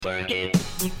Work it,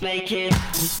 make it,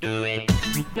 do it,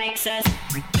 makes us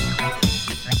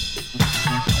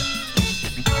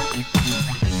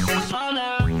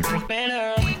harder,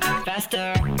 better,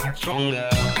 faster, stronger.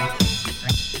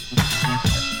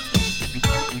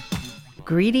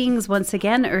 Greetings once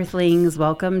again, Earthlings.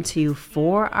 Welcome to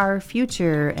For Our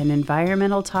Future, an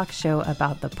environmental talk show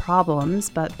about the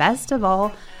problems, but best of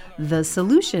all, the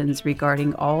solutions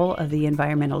regarding all of the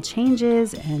environmental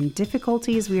changes and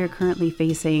difficulties we are currently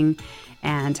facing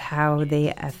and how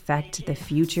they affect the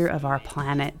future of our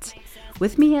planet.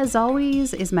 With me, as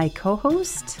always, is my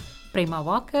co-host, Prema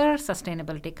Walker,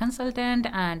 sustainability consultant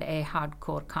and a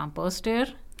hardcore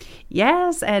composter.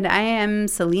 Yes, and I am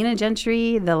Selena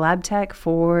Gentry, the lab tech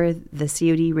for the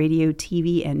COD Radio,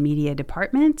 TV, and Media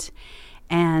Department.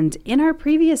 And in our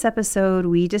previous episode,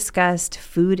 we discussed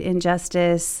food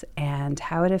injustice and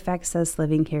how it affects us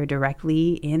living here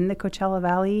directly in the Coachella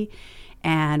Valley.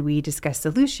 And we discussed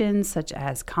solutions such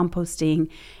as composting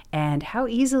and how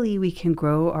easily we can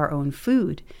grow our own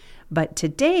food. But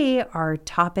today, our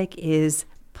topic is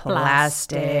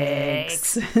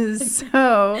plastics.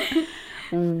 So,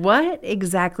 what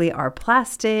exactly are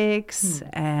plastics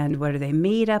and what are they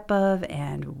made up of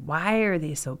and why are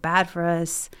they so bad for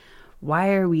us?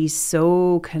 Why are we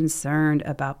so concerned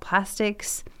about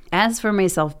plastics? As for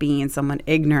myself being someone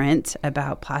ignorant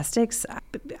about plastics,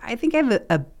 I think I have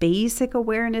a basic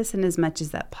awareness in as much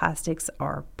as that plastics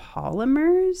are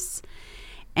polymers.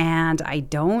 And I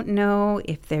don't know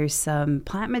if there's some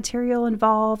plant material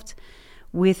involved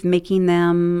with making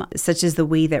them, such as the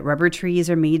way that rubber trees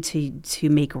are made to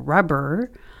make rubber.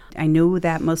 I know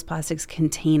that most plastics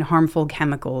contain harmful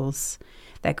chemicals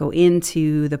that go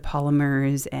into the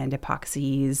polymers and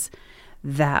epoxies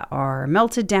that are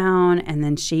melted down and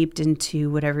then shaped into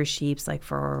whatever shapes, like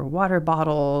for water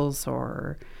bottles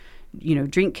or,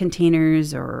 drink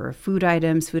containers or food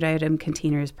item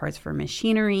containers, parts for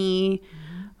machinery,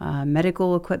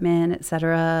 medical equipment,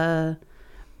 etc.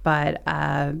 But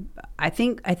I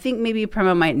think maybe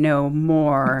Prema might know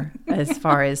more as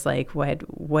far as like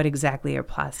what exactly are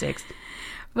plastics.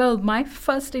 Well, my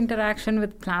first interaction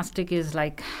with plastic is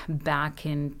like back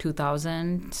in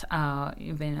 2000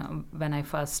 when I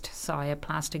first saw a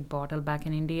plastic bottle back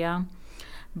in India.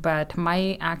 But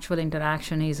my actual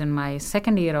interaction is in my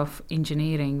second year of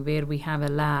engineering, where we have a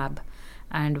lab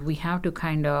and we have to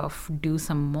kind of do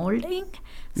some molding.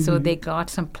 So they got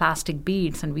some plastic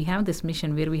beads, and we have this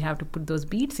mission where we have to put those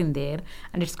beads in there,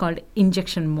 and it's called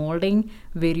injection molding,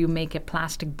 where you make a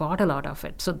plastic bottle out of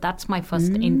it. So that's my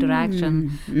first interaction.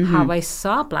 How I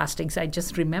saw plastics, I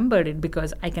just remembered it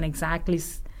because I can exactly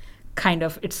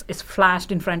it's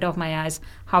flashed in front of my eyes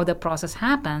how the process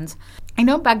happens. I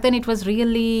know back then it was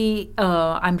really,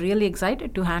 I'm really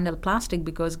excited to handle plastic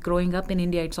because growing up in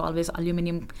India, it's always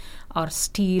aluminum or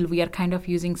steel. We are kind of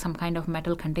using some kind of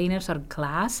metal containers or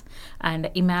glass. And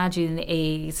imagine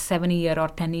a 7-year or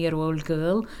 10-year-old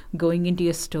girl going into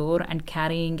a store and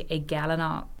carrying a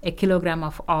kilogram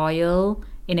of oil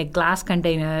in a glass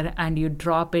container, and you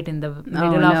drop it in the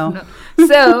middle of.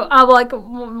 So like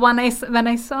when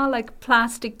I saw like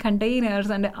plastic containers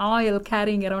and oil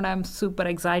carrying around, I'm super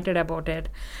excited about it.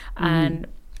 And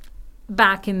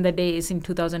back in the days in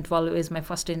 2012 is my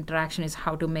first interaction is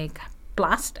how to make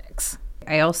plastics.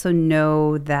 I also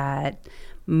know that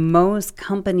most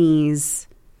companies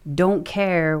don't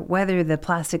care whether the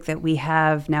plastic that we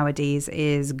have nowadays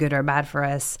is good or bad for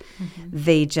us.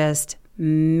 They just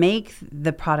make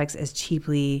the products as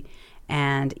cheaply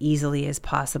and easily as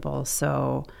possible.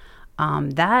 So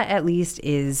that at least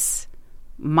is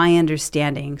my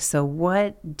understanding. So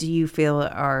what do you feel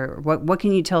what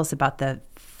can you tell us about the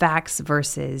facts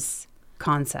versus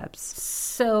concepts?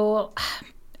 So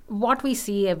what we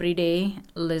see every day,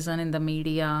 listen in the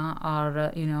media,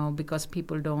 or, because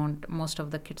most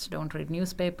of the kids don't read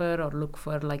newspaper or look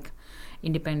for like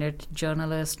independent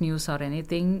journalist news or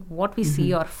anything. What we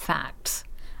see are facts,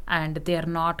 and they are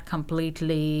not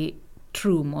completely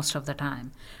true most of the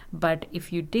time. But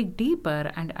if you dig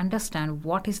deeper and understand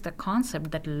what is the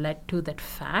concept that led to that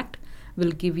fact,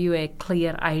 will give you a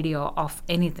clear idea of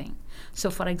anything.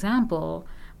 So for example,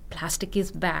 plastic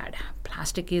is bad.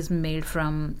 Plastic is made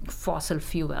from fossil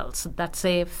fuels. That's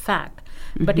a fact.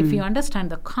 But if you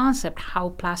understand the concept, how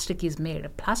plastic is made,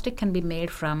 plastic can be made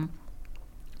from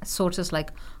sources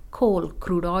like coal,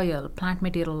 crude oil, plant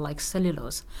material like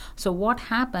cellulose. So what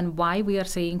happened, why we are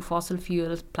saying fossil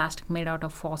fuels, plastic made out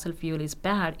of fossil fuel is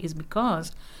bad, is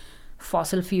because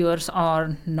fossil fuels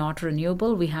are not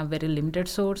renewable. We have very limited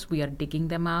source. We are digging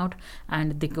them out,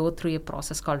 and they go through a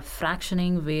process called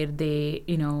fractioning, where they,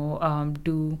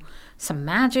 do some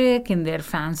magic in their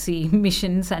fancy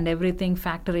missions and everything,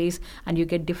 factories, and you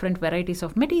get different varieties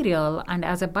of material. And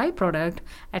as a byproduct,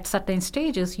 at certain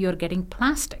stages, you're getting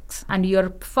plastics, and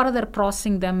you're further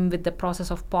processing them with the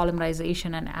process of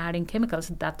polymerization and adding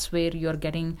chemicals. That's where you're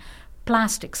getting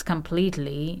plastics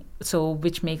completely, so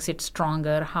which makes it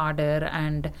stronger, harder,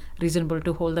 and reasonable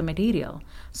to hold the material.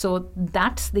 So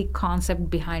that's the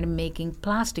concept behind making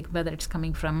plastic, whether it's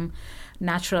coming from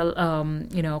natural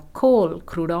coal,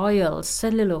 crude oil,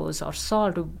 cellulose, or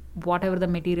salt, whatever the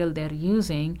material they're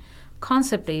using.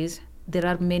 Concept is there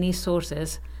are many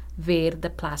sources where the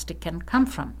plastic can come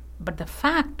from, but the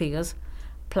fact is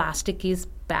plastic is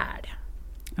bad.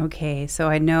 Okay, so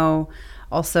I know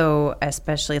also,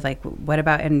 especially like, what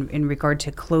about in regard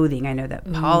to clothing? I know that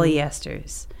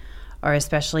polyesters are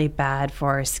especially bad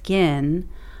for our skin,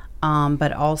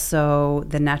 but also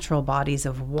the natural bodies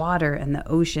of water and the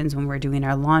oceans when we're doing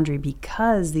our laundry,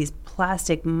 because these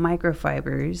plastic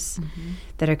microfibers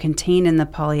that are contained in the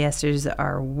polyesters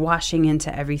are washing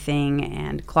into everything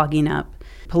and clogging up,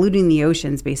 polluting the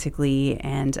oceans basically.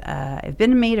 And I've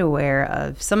been made aware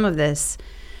of some of this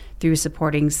through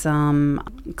supporting some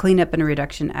cleanup and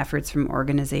reduction efforts from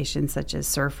organizations such as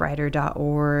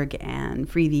surfrider.org and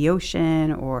Free the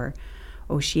Ocean, or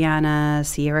Oceana,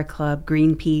 Sierra Club,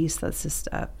 Greenpeace. That's just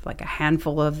like a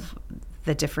handful of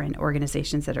the different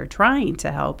organizations that are trying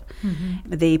to help.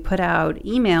 They put out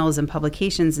emails and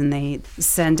publications, and they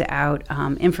send out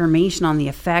information on the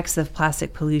effects of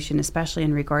plastic pollution, especially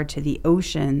in regard to the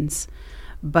oceans.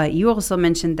 But you also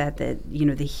mentioned that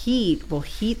the heat will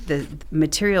heat the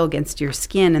material against your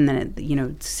skin, and then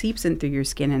it seeps in through your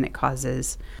skin, and it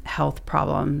causes health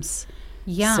problems.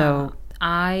 Yeah. So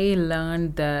I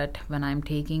learned that when I'm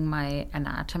taking my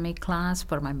anatomy class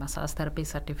for my massage therapy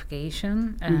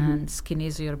certification, and skin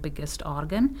is your biggest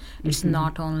organ. It's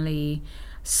not only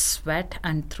sweat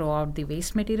and throw out the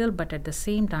waste material, but at the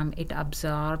same time it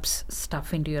absorbs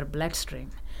stuff into your bloodstream.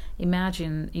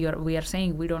 Imagine we are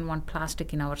saying we don't want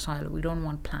plastic in our soil, we don't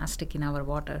want plastic in our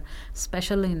water.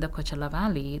 Especially in the Coachella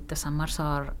Valley, the summers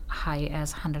are high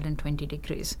as 120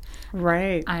 degrees.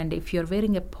 right. And if you're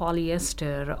wearing a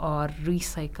polyester or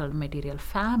recycled material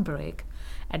fabric,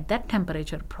 at that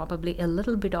temperature, probably a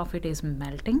little bit of it is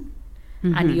melting,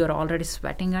 and you're already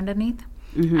sweating underneath.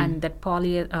 And that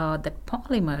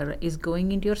polymer is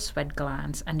going into your sweat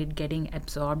glands, and it getting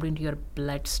absorbed into your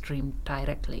bloodstream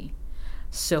directly.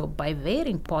 So by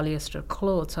wearing polyester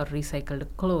clothes or recycled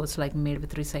clothes, like made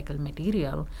with recycled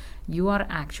material, you are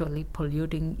actually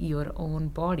polluting your own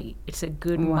body. It's a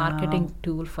good marketing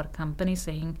tool for companies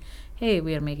saying, hey,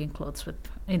 we are making clothes with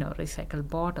recycled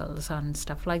bottles and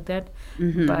stuff like that.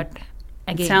 But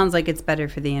again, It sounds like it's better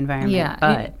for the environment,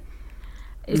 but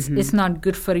it's not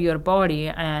good for your body,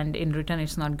 and in return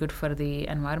it's not good for the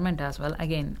environment as well.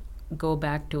 Again, go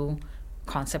back to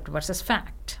concept versus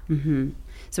fact.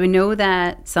 So we know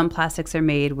that some plastics are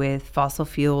made with fossil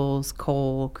fuels,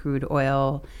 coal, crude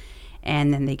oil,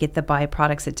 and then they get the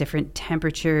byproducts at different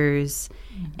temperatures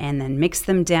and then mix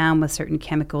them down with certain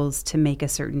chemicals to make a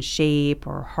certain shape,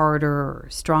 or harder or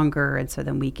stronger. And so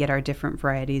then we get our different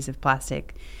varieties of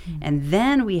plastic. And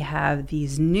then we have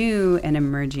these new and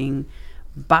emerging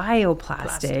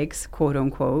bioplastics, quote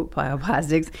unquote,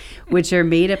 bioplastics, which are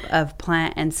made up of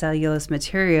plant and cellulose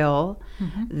material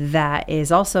that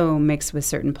is also mixed with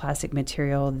certain plastic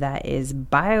material that is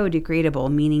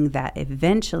biodegradable, meaning that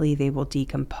eventually they will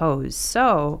decompose.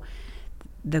 So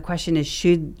the question is,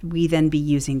 should we then be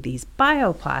using these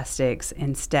bioplastics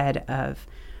instead of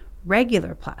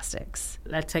regular plastics?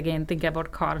 Let's again think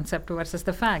about concept versus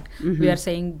the fact. We are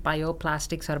saying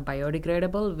bioplastics are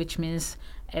biodegradable, which means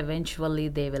eventually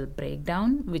they will break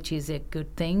down, which is a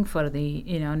good thing for the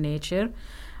nature.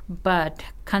 But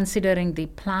considering the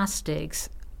plastics,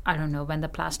 I don't know when the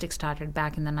plastic started,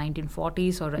 back in the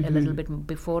 1940s or a little bit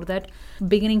before that.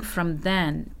 Beginning from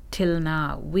then till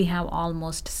now, we have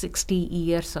almost 60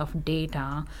 years of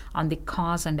data on the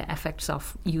cause and effects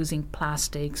of using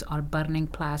plastics or burning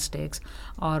plastics,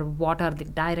 or what are the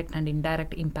direct and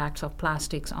indirect impacts of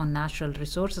plastics on natural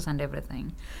resources and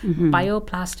everything.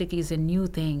 Bioplastic is a new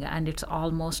thing, and it's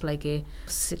almost like a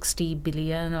 60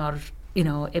 billion or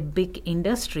a big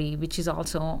industry, which is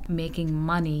also making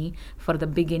money for the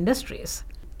big industries.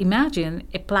 Imagine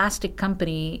a plastic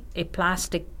company, a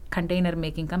plastic container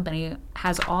making company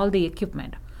has all the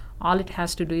equipment. All it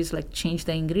has to do is like change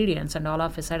the ingredients, and all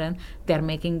of a sudden they're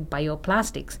making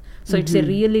bioplastics. So it's a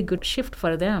really good shift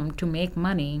for them to make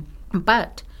money.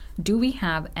 But do we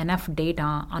have enough data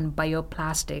on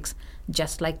bioplastics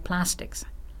just like plastics?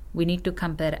 We need to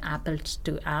compare apples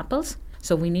to apples.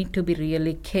 So we need to be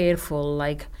really careful,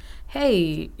 like,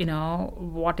 hey,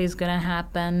 what is going to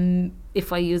happen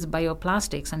if I use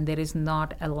bioplastics and there is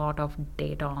not a lot of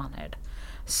data on it.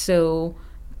 So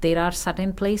there are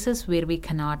certain places where we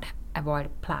cannot avoid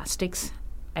plastics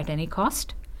at any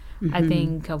cost. I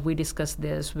think we discussed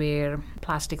this where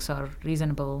plastics are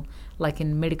reasonable, like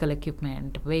in medical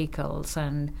equipment, vehicles,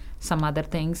 and some other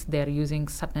things. They're using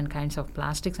certain kinds of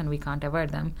plastics and we can't avoid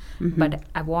them. But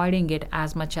avoiding it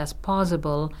as much as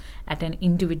possible at an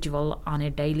individual on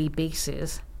a daily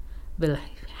basis will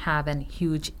have a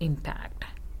huge impact.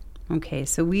 Okay,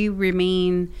 so we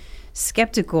remain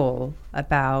skeptical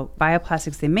about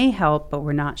bioplastics. They may help, but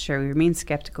we're not sure. We remain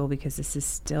skeptical because this is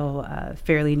still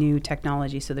fairly new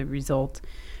technology, so the result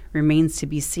remains to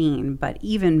be seen. But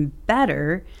even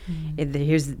better,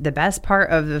 here's the best part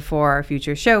for our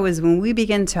future show is when we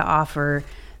begin to offer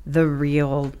the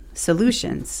real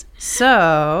solutions.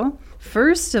 So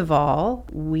first of all,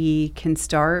 we can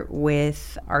start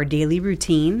with our daily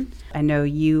routine. I know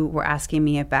you were asking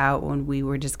me about when we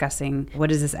were discussing what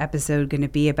is this episode going to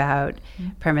be about.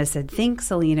 Prema said, think,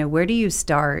 Selena, where do you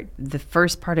start the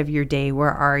first part of your day?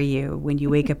 Where are you when you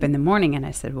wake up in the morning? And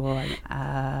I said, well,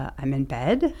 I'm in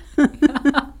bed.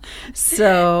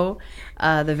 So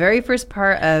the very first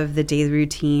part of the daily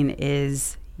routine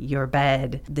is your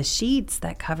bed. The sheets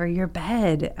that cover your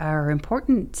bed are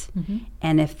important.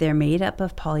 And if they're made up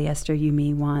of polyester, you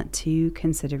may want to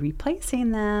consider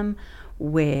replacing them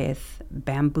with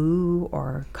bamboo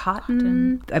or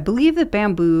cotton. I believe that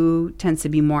bamboo tends to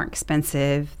be more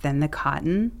expensive than the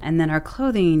cotton. And then our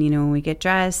clothing, when we get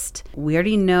dressed, we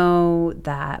already know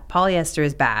that polyester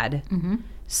is bad.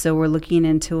 So we're looking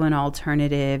into an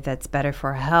alternative that's better for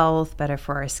our health, better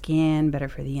for our skin, better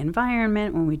for the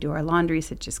environment when we do our laundry,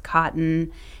 such as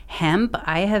cotton. Hemp,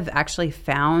 I have actually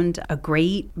found a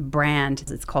great brand.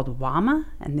 It's called Wama,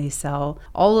 and they sell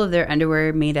all of their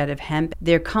underwear made out of hemp.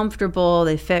 They're comfortable,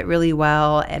 they fit really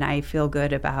well, and I feel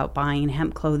good about buying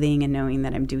hemp clothing and knowing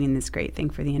that I'm doing this great thing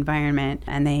for the environment.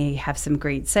 And they have some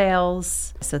great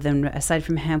sales. So then aside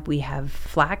from hemp, we have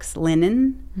flax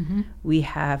linen. We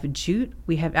have jute.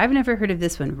 I've never heard of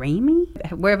this one, Rami?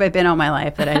 Where have I been all my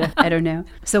life that I don't know?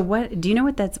 So what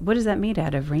is that made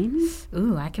out of, Rami?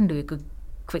 Ooh, I can do a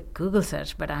quick Google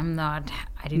search, but I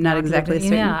did not exactly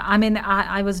certain. Yeah, I mean,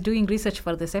 I was doing research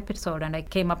for this episode, and I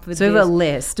came up with so we have a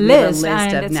list.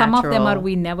 And some of them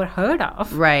we never heard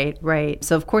of. Right.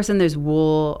 So of course, then there's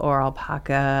wool or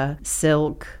alpaca,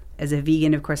 silk. As a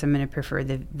vegan, of course, I'm going to prefer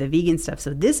the vegan stuff.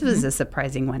 So this was a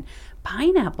surprising one.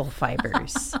 Pineapple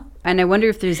fibers. And I wonder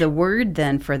if there's a word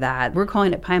then for that. We're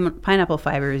calling it pineapple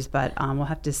fibers, but we'll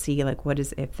have to see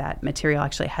if that material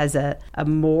actually has a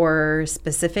more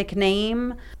specific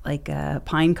name, like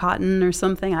pine cotton or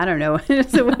something. I don't know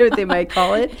what they might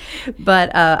call it.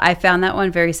 But I found that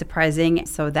one very surprising.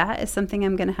 So that is something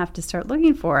I'm going to have to start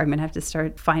looking for. I'm going to have to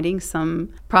start finding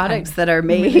some products that are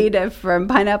made from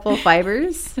pineapple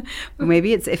fibers.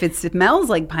 Maybe if it smells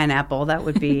like pineapple, that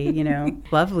would be,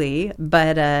 lovely.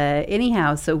 But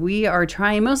anyhow, so we are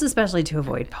trying most especially to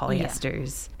avoid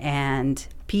polyesters and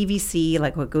PVC,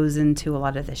 like what goes into a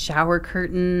lot of the shower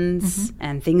curtains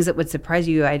and things that would surprise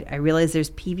you. I realize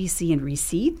there's PVC in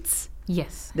receipts.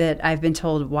 Yes. That I've been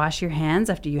told, wash your hands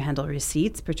after you handle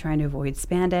receipts. We're trying to avoid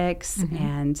spandex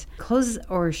and clothes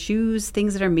or shoes,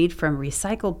 things that are made from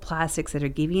recycled plastics that are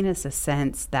giving us a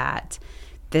sense that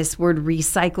this word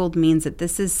recycled means that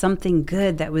this is something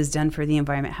good that was done for the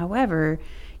environment. However,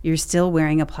 you're still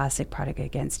wearing a plastic product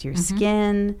against your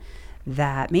skin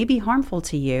that may be harmful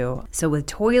to you. So with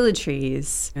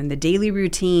toiletries and the daily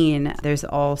routine, there's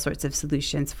all sorts of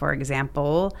solutions. For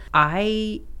example,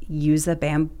 I use a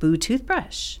bamboo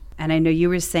toothbrush. And I know you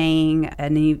were saying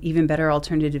an even better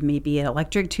alternative may be an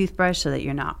electric toothbrush so that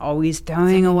you're not always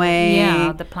throwing away.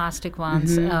 Yeah, the plastic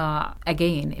ones.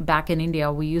 Again, back in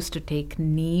India, we used to take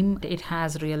neem. It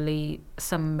has really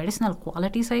some medicinal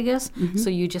qualities, I guess. So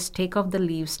you just take off the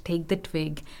leaves, take the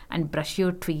twig, and brush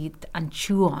your teeth and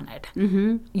chew on it.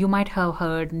 You might have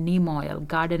heard neem oil.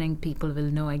 Gardening people will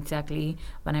know exactly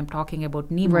when I'm talking about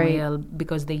neem oil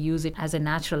because they use it as a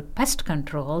natural pest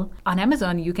control. On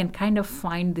Amazon, you can kind of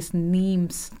find this neem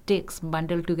sticks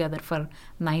bundled together for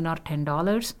 $9 or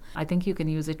 $10. I think you can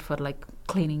use it for like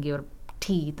cleaning your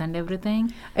teeth and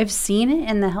everything. I've seen it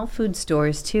in the health food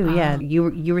stores too. Yeah,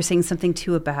 you were saying something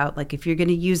too about like if you're going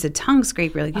to use a tongue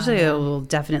scraper, like usually I will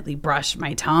definitely brush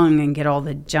my tongue and get all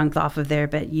the junk off of there.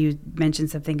 But you mentioned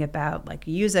something about like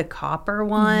use a copper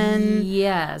one.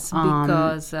 Yes,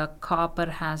 because copper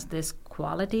has this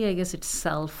quality. I guess it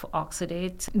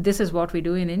self-oxidates. This is what we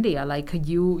do in India. Like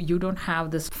you don't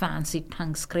have this fancy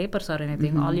tongue scrapers or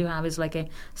anything. All you have is like a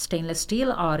stainless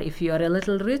steel, or if you are a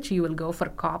little rich, you will go for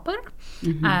copper.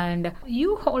 And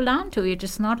you hold on to it.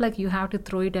 It's not like you have to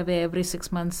throw it away every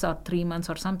 6 months or 3 months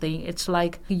or something. It's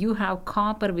like you have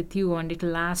copper with you and it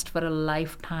lasts for a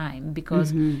lifetime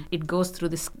because it goes through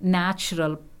this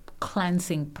natural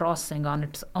cleansing processing on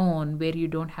its own where you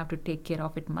don't have to take care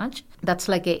of it much. That's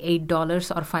like a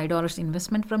 $8 or $5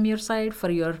 investment from your side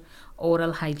for your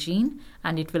oral hygiene,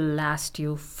 and it will last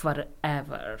you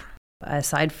forever.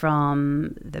 Aside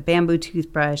from the bamboo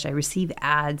toothbrush, I receive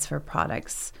ads for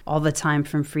products all the time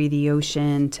from Free the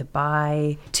Ocean to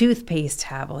buy toothpaste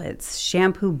tablets,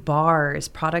 shampoo bars,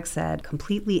 products that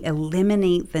completely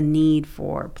eliminate the need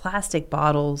for plastic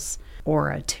bottles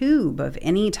or a tube of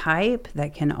any type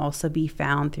that can also be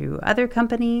found through other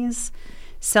companies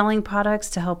selling products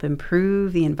to help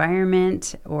improve the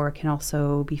environment, or can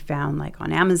also be found like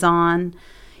on Amazon.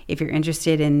 If you're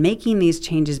interested in making these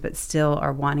changes but still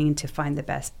are wanting to find the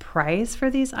best price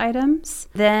for these items,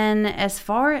 then as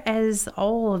far as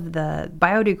all of the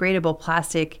biodegradable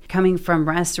plastic coming from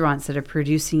restaurants that are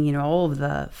producing, all of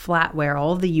the flatware,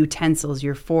 all of the utensils,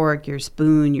 your fork, your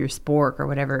spoon, your spork, or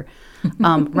whatever,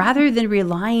 rather than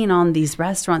relying on these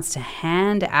restaurants to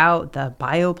hand out the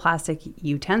bioplastic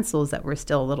utensils that we're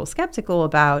still a little skeptical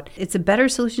about, it's a better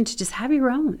solution to just have your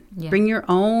own. Yeah. Bring your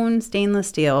own stainless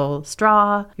steel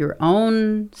straw, your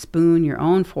own spoon, your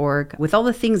own fork. With all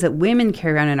the things that women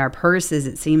carry around in our purses,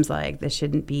 it seems like this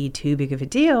shouldn't be too big of a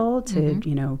deal to,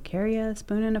 carry a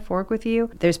spoon and a fork with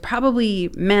you. There's probably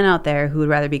men out there who would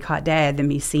rather be caught dead than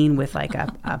be seen with like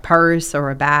a purse or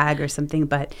a bag or something.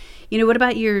 But what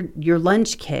about your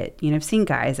lunch kit? I've seen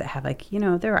guys that have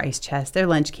their ice chest, their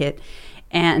lunch kit,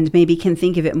 and maybe can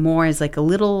think of it more as like a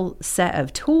little set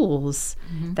of tools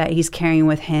that he's carrying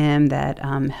with him that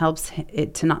helps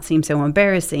it to not seem so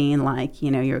embarrassing. Like,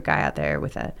 you're a guy out there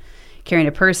with carrying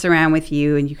a purse around with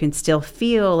you, and you can still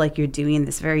feel like you're doing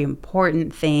this very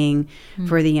important thing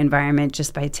for the environment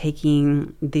just by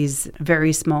taking these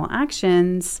very small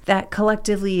actions that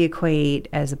collectively equate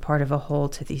as a part of a whole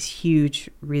to these huge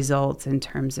results in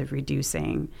terms of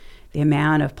reducing the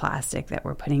amount of plastic that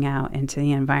we're putting out into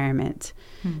the environment.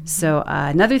 So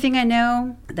another thing I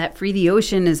know that Free the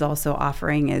Ocean is also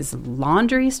offering is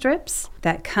laundry strips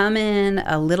that come in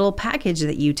a little package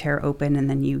that you tear open, and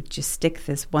then you just stick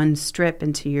this one strip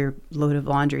into your load of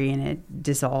laundry and it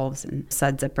dissolves and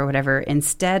suds up or whatever,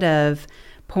 instead of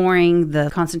pouring the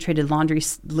concentrated laundry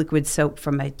liquid soap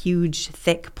from a huge,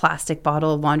 thick plastic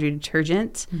bottle of laundry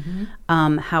detergent.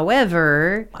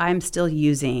 However, I'm still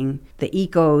using the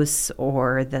Ecos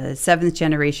or the 7th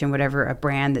generation, whatever, a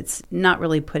brand that's not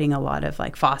really putting a lot of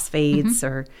like phosphates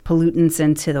or pollutants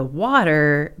into the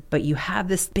water, but you have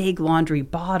this big laundry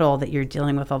bottle that you're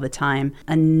dealing with all the time.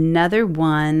 Another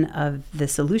one of the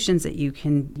solutions that you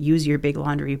can use your big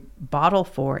laundry bottle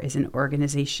for is an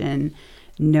organization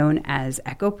known as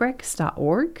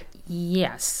ecobricks.org.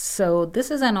 Yes. So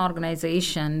this is an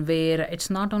organization where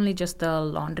it's not only just the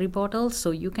laundry bottle,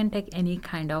 so you can take any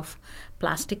kind of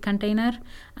plastic container.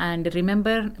 And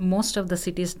remember, most of the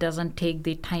cities doesn't take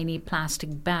the tiny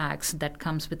plastic bags that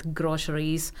comes with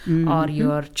groceries or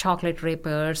your chocolate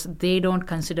wrappers. They don't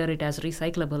consider it as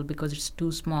recyclable because it's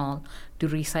too small to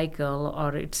recycle,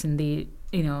 or it's in the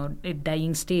a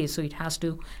dying stage, so it has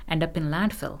to end up in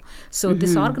landfill. So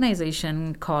this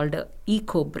organization called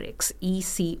EcoBricks,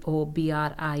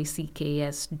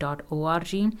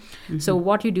 ECOBRICKS.org. So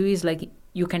what you do is like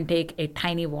you can take a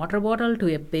tiny water bottle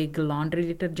to a big laundry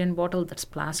detergent bottle that's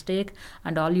plastic,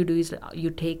 and all you do is you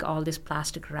take all these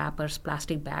plastic wrappers,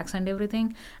 plastic bags and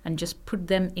everything, and just put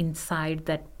them inside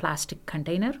that plastic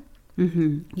container.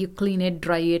 You clean it,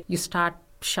 dry it, you start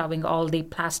shoving all the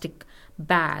plastic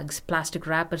bags, plastic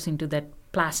wrappers into that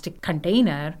plastic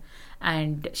container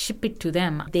and ship it to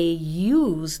them. They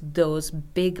use those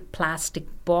big plastic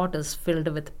bottles filled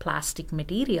with plastic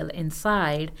material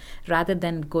inside rather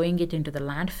than going it into the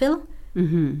landfill.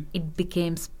 It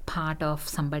becomes part of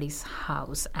somebody's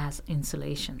house as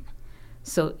insulation.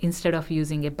 So instead of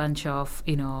using a bunch of,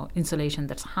 insulation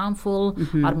that's harmful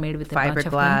or made with a bunch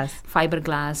of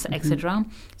fiberglass, etc.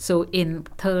 So in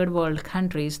third world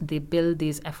countries, they build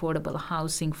these affordable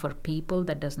housing for people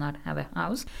that does not have a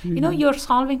house. You're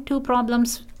solving two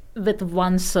problems with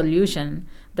one solution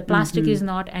The plastic is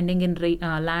not ending in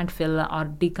landfill or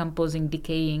decomposing,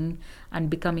 decaying, and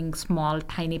becoming small,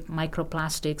 tiny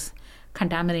microplastics,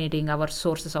 contaminating our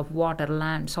sources of water,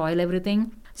 land, soil,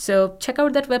 everything. So check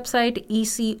out that website,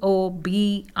 ecobricks.org,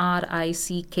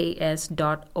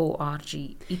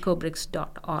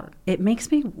 ecobricks.org. It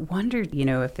makes me wonder,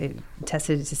 if they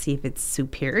tested it to see if it's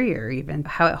superior, even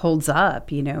how it holds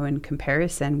up, in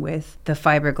comparison with the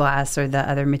fiberglass or the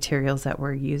other materials that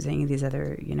we're using, these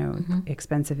other,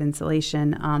 expensive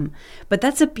insulation. But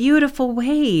that's a beautiful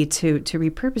way to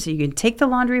repurpose it. You can take the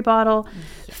laundry bottle,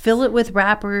 fill it with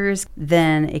wrappers,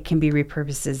 then it can be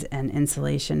repurposed as an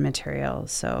insulation material.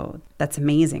 So that's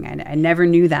amazing. I never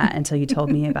knew that until you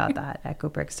told me about that,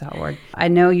 ecobricks.org. I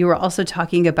know you were also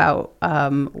talking about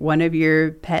one of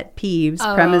your pet peeves,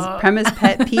 Prema's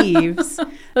pet peeves.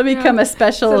 It'll become a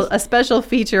special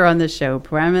feature on the show,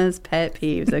 Prema's pet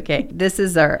peeves. Okay, this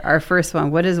is our first one.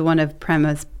 What is one of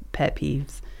Prema's pet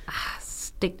peeves?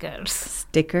 Stickers.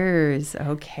 Stickers.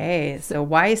 Okay, so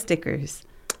why stickers?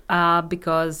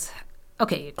 Because,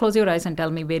 close your eyes and tell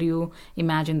me where you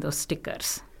imagine those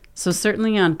stickers. So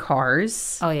certainly on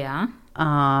cars. Oh, yeah.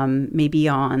 Maybe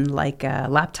on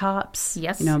laptops.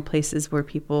 Yes. Places where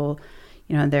people,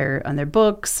 they're on their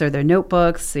books or their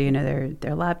notebooks, their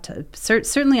laptops.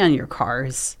 Certainly on your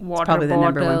cars. Water probably the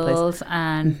number one place.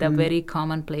 And the very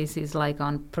common places like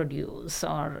on produce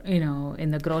or, in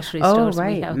the grocery stores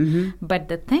right. we have. But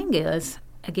the thing is,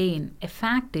 again, a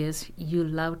fact is you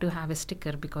love to have a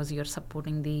sticker because you're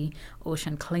supporting the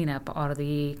ocean cleanup or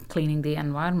the cleaning the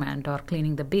environment or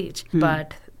cleaning the beach.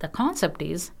 But the concept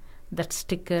is that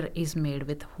sticker is made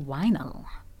with vinyl,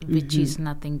 which is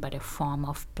nothing but a form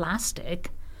of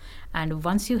plastic. And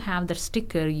once you have the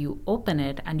sticker, you open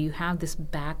it and you have this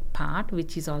back part,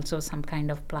 which is also some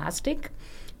kind of plastic.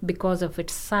 Because of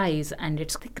its size and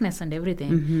its thickness and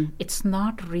everything, it's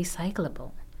not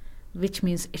recyclable, which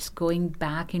means it's going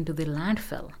back into the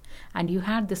landfill. And you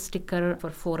had this sticker for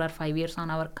 4 or 5 years on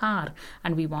our car,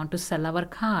 and we want to sell our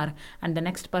car, and the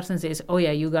next person says, oh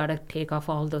yeah, you gotta take off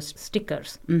all those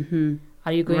stickers.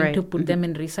 Are you going to put them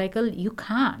in recycle? You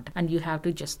can't. And you have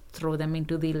to just throw them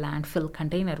into the landfill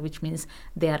container, which means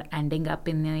they are ending up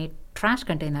in a trash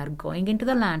container, going into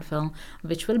the landfill,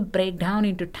 which will break down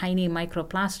into tiny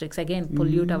microplastics, again,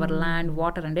 pollute our land,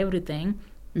 water, and everything.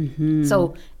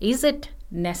 So is it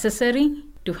necessary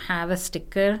to have a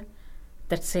sticker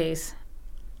that says,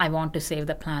 I want to save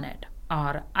the planet,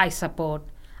 or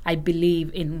I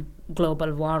believe in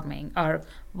global warming, or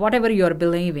whatever you're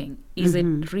believing? Is it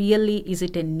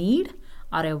a need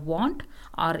or a want,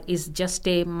 or is just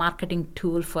a marketing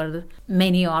tool for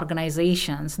many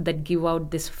organizations that give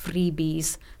out these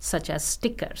freebies such as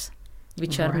stickers,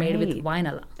 which are made with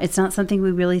vinyl? It's not something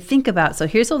we really think about. So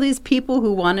here's all these people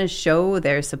who want to show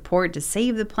their support to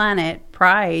save the planet,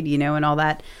 pride, and all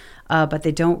that. But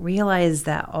they don't realize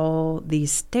that all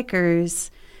these stickers,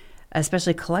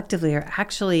 especially collectively, are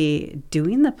actually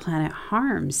doing the planet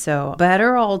harm. So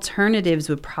better alternatives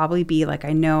would probably be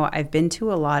I know I've been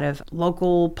to a lot of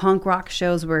local punk rock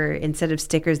shows where instead of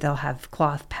stickers, they'll have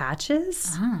cloth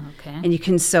patches. And you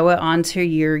can sew it onto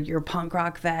your punk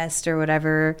rock vest or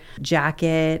whatever,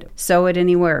 jacket, sew it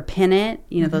anywhere, pin it.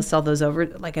 They'll sell those over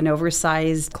an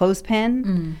oversized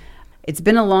clothespin. It's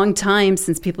been a long time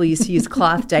since people used to use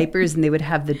cloth diapers, and they would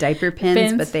have the diaper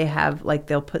pins, but they have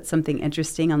they'll put something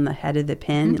interesting on the head of the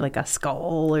pin, like a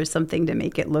skull or something to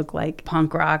make it look like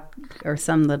punk rock or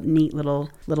some neat little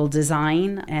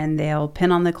design, and they'll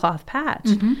pin on the cloth patch.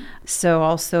 So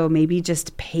also maybe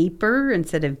just paper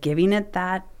instead of giving it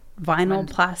that vinyl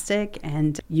plastic.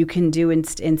 And you can do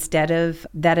instead of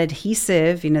that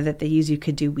adhesive, that they use, you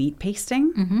could do wheat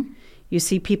pasting. You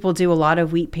see people do a lot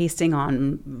of wheat pasting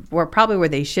on, or probably where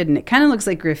they shouldn't. It kind of looks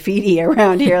like graffiti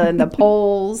around here in the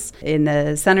poles, in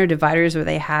the center dividers where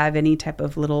they have any type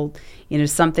of little,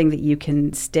 something that you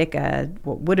can stick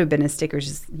what would have been a sticker,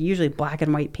 just usually black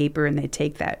and white paper, and they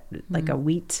take that a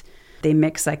wheat, they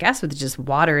mix, I guess, with just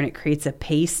water, and it creates a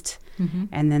paste.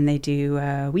 And then they do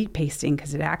wheat pasting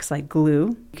because it acts like glue.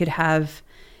 You could have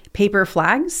paper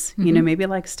flags, maybe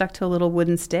stuck to a little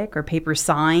wooden stick, or paper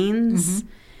signs.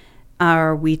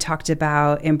 We talked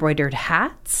about embroidered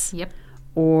hats.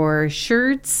 Or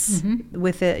shirts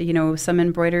with some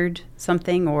embroidered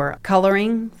something, or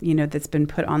coloring, that's been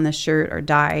put on the shirt, or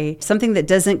dye, something that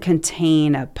doesn't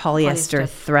contain a polyester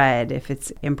thread if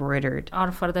it's embroidered.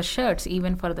 Or for the shirts,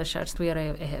 even for the shirts we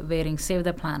are wearing, Save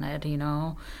the Planet,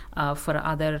 for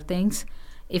other things.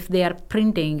 If they are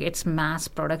printing, it's mass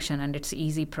production and it's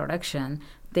easy production.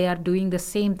 They are doing the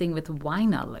same thing with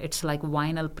vinyl. It's like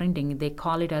vinyl printing. They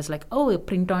call it as like, oh,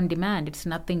 print on demand. It's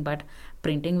nothing but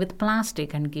printing with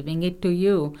plastic and giving it to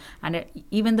you. And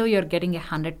even though you're getting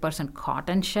 100%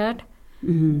 cotton shirt,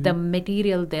 the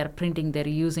material they're printing, they're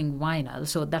using vinyl.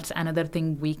 So that's another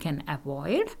thing we can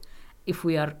avoid if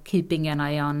we are keeping an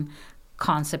eye on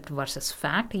concept versus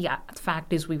fact. Yeah,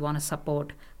 fact is we want to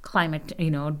support climate,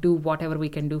 do whatever we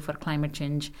can do for climate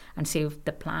change and save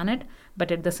the planet.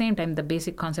 But at the same time, the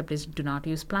basic concept is do not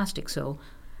use plastic. So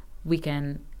we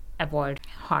can avoid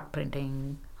hot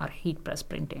printing or heat press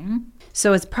printing.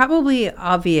 So it's probably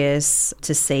obvious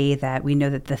to say that we know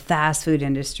that the fast food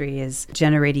industry is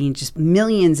generating just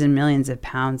millions and millions of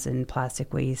pounds in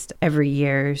plastic waste every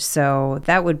year. So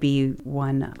that would be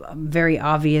one very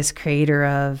obvious creator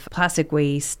of plastic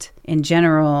waste in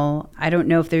general. I don't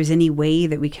know if there's any way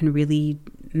that we can really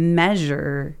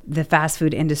measure the fast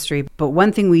food industry, but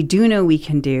one thing we do know we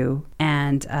can do,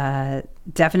 and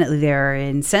definitely there are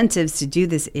incentives to do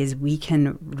this, is we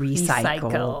can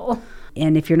recycle.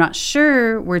 And if you're not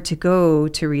sure where to go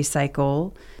to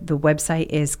recycle, the website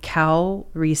is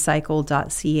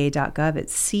calrecycle.ca.gov.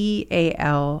 It's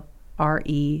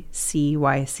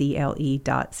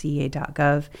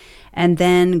calrecycle.ca.gov. And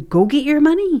then go get your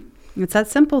money. It's that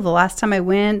simple. The last time I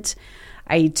went,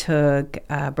 I took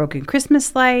broken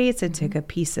Christmas lights. I took a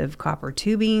piece of copper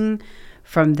tubing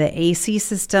from the AC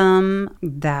system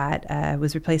that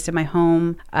was replaced in my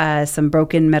home, some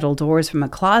broken metal doors from a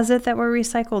closet that were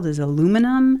recycled as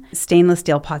aluminum, stainless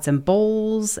steel pots and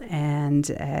bowls, and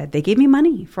they gave me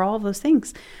money for all of those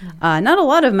things. Not a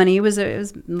lot of money. It was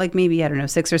like maybe, I don't know,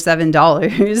 $6 or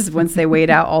 $7 once they weighed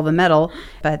out all the metal.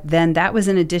 But then that was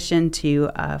in addition to,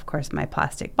 of course, my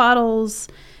plastic bottles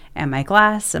and my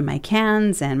glass and my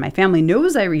cans, and my family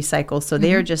knows I recycle. So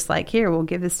they're just like, here, we'll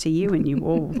give this to you and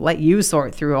we'll let you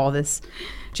sort through all this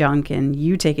junk and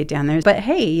you take it down there. But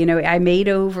hey, I made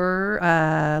over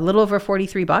a little over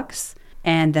 $43.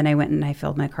 And then I went and I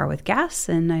filled my car with gas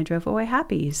and I drove away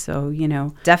happy. So,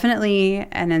 definitely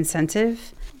an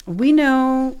incentive. We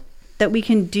know that we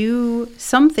can do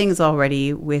some things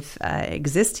already with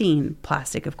existing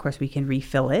plastic. Of course, we can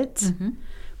refill it.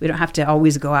 We don't have to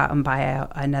always go out and buy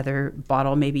another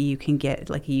bottle. Maybe you can get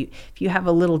if you have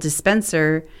a little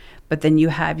dispenser, but then you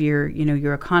have your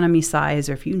economy size,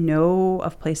 or if you know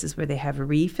of places where they have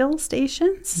refill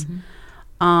stations.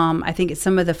 I think it's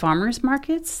some of the farmers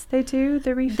markets, they do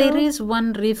the refill. There is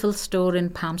one refill store in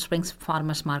Palm Springs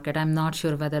Farmers Market. I'm not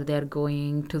sure whether they're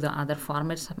going to the other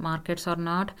farmers markets or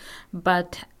not.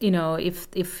 But,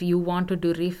 if you want to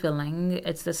do refilling,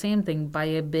 it's the same thing. Buy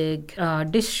a big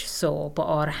dish soap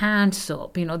or hand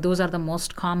soap. Those are the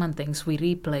most common things we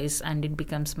replace, and it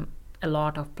becomes a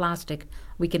lot of plastic.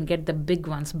 We can get the big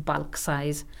ones, bulk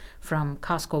size, from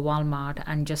Costco, Walmart,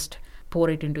 and just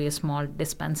pour it into a small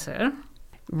dispenser.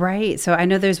 Right. So I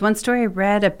know there's one story I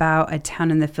read about a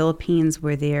town in the Philippines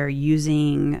where they're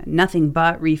using nothing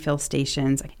but refill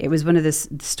stations. It was one of the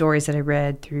stories that I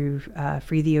read through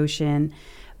Free the Ocean.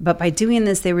 But by doing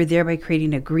this, they were thereby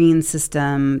creating a green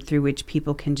system through which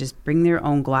people can just bring their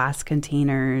own glass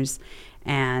containers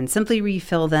and simply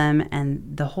refill them.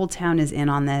 And the whole town is in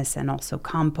on this, and also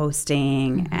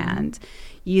composting and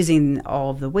using all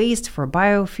of the waste for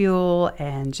biofuel,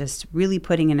 and just really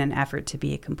putting in an effort to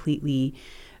be a completely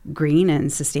green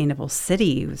and sustainable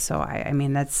city. So I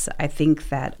think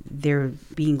that they're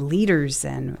being leaders,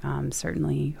 and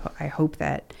certainly I hope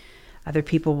that other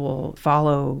people will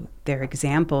follow their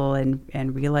example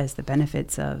and realize the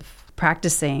benefits of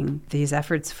practicing these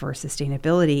efforts for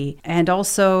sustainability. And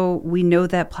also, we know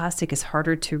that plastic is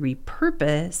harder to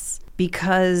repurpose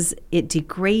because it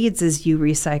degrades as you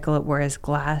recycle it, whereas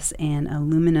glass and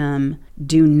aluminum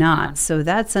do not. So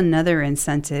that's another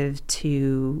incentive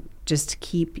to just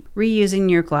keep reusing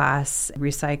your glass,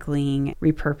 recycling,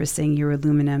 repurposing your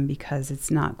aluminum, because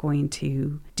it's not going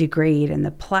to degrade. And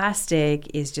the plastic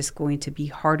is just going to be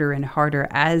harder and harder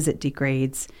as it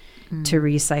degrades to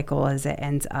recycle, as it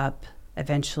ends up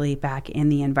eventually back in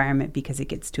the environment, because it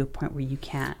gets to a point where you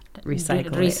can't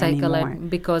recycle it anymore.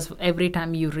 Because every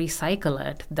time you recycle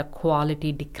it, the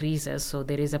quality decreases. So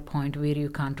there is a point where you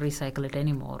can't recycle it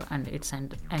anymore, and it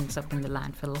ends up in the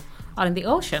landfill or in the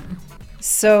ocean.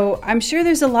 So I'm sure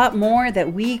there's a lot more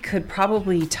that we could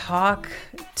probably talk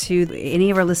to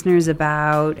any of our listeners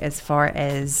about, as far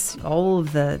as all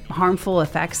of the harmful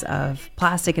effects of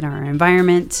plastic in our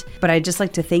environment. But I'd just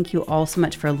like to thank you all so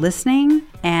much for listening,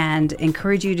 and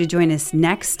encourage you to join us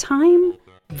next time.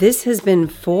 This has been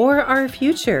For Our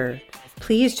Future.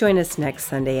 Please join us next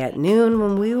Sunday at noon,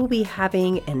 when we will be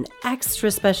having an extra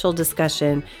special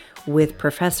discussion with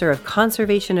Professor of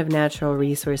Conservation of Natural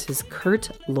Resources Kurt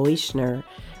Leuschner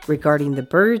regarding the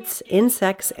birds,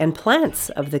 insects, and plants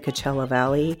of the Coachella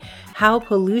Valley, how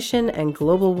pollution and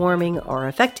global warming are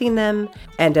affecting them,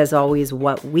 and as always,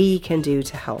 what we can do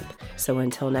to help. So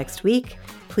until next week,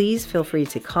 please feel free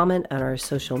to comment on our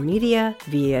social media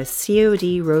via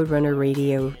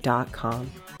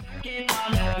codroadrunnerradio.com.